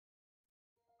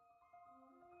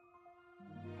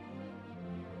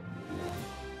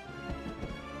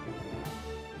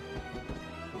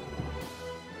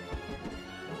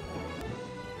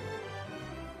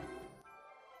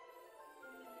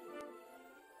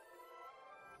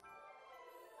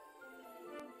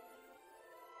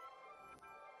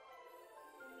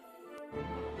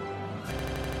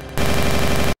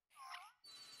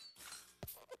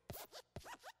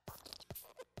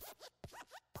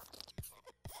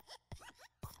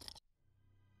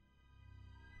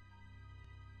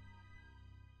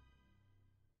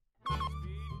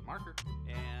marker,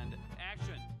 and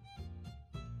action.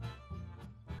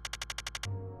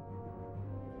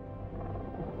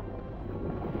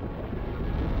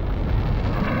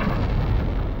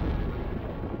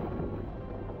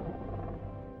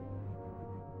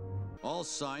 All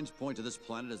signs point to this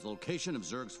planet as the location of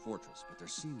Zerg's fortress, but there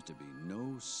seems to be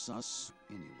no sus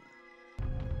anywhere.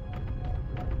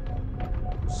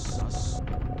 Sus.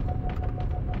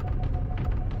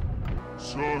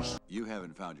 You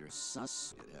haven't found your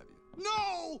sus yet, have you?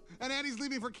 No! And Annie's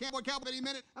leaving for camp any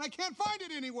minute, and I can't find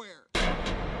it anywhere.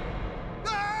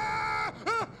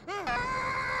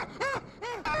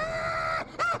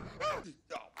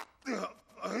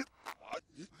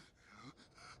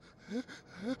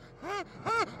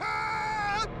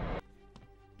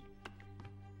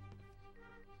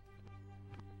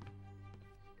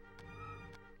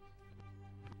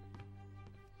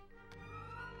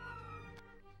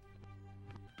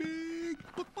 Big.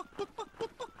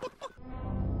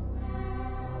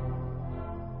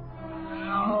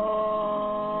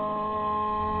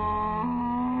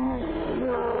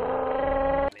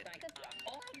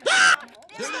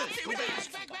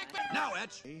 Now,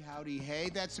 Etch. Hey, howdy, hey,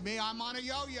 that's me. I'm on a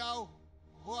yo-yo.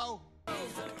 Whoa.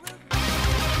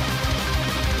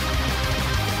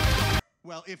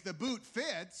 Well, if the boot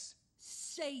fits.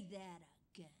 Say that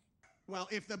again. Well,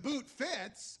 if the boot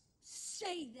fits.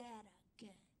 Say that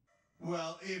again.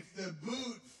 Well, if the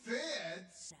boot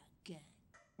fits. Again.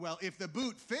 Well, if the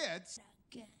boot fits.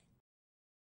 Again.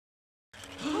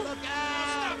 Look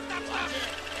out!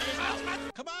 Stop!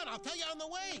 Come on, I'll tell you on the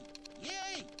way.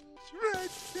 Yay!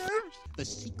 The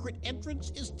secret entrance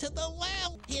is to the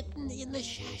left, hidden in the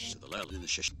shush. To the left, in the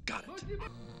shish. Got it.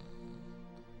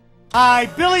 Hi,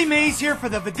 Billy Mays here for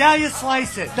the Vidalia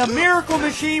Slice-It, the miracle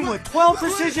machine with 12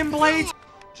 precision blades.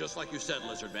 Just like you said,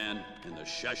 Lizard Man, in the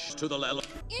shush to the left.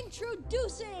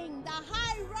 Introducing the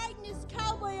high-ridingest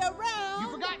cowboy around. You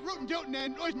forgot rootin' tootin'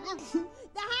 and... The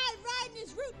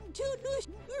high-ridingest rootin'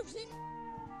 tootin' nursing.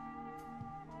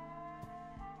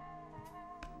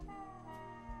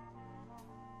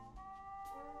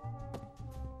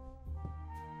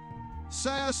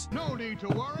 Says, no need to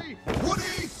worry.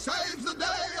 Woody saves the day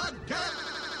again.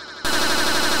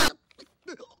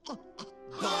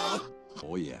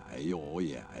 Oh yeah, oh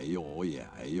yeah, oh yeah,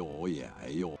 oh yeah,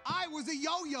 oh. I was a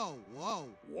yo-yo. Whoa.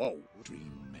 Whoa.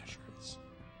 Dream measures.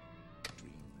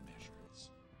 Dream measures.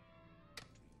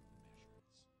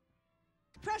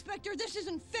 Prospector, this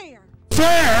isn't fair.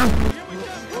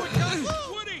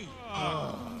 Woody!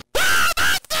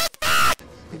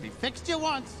 If he fixed you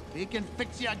once, he can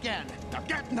fix you again. Now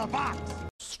get in the box.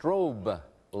 Strobe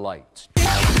light.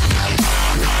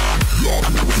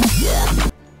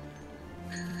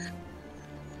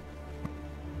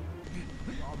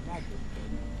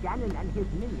 Ganon and his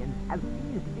minions have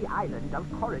seized the island of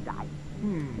Corridai.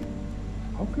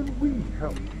 How can we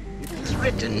help? It's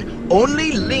written,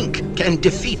 only Link can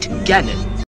defeat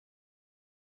Ganon.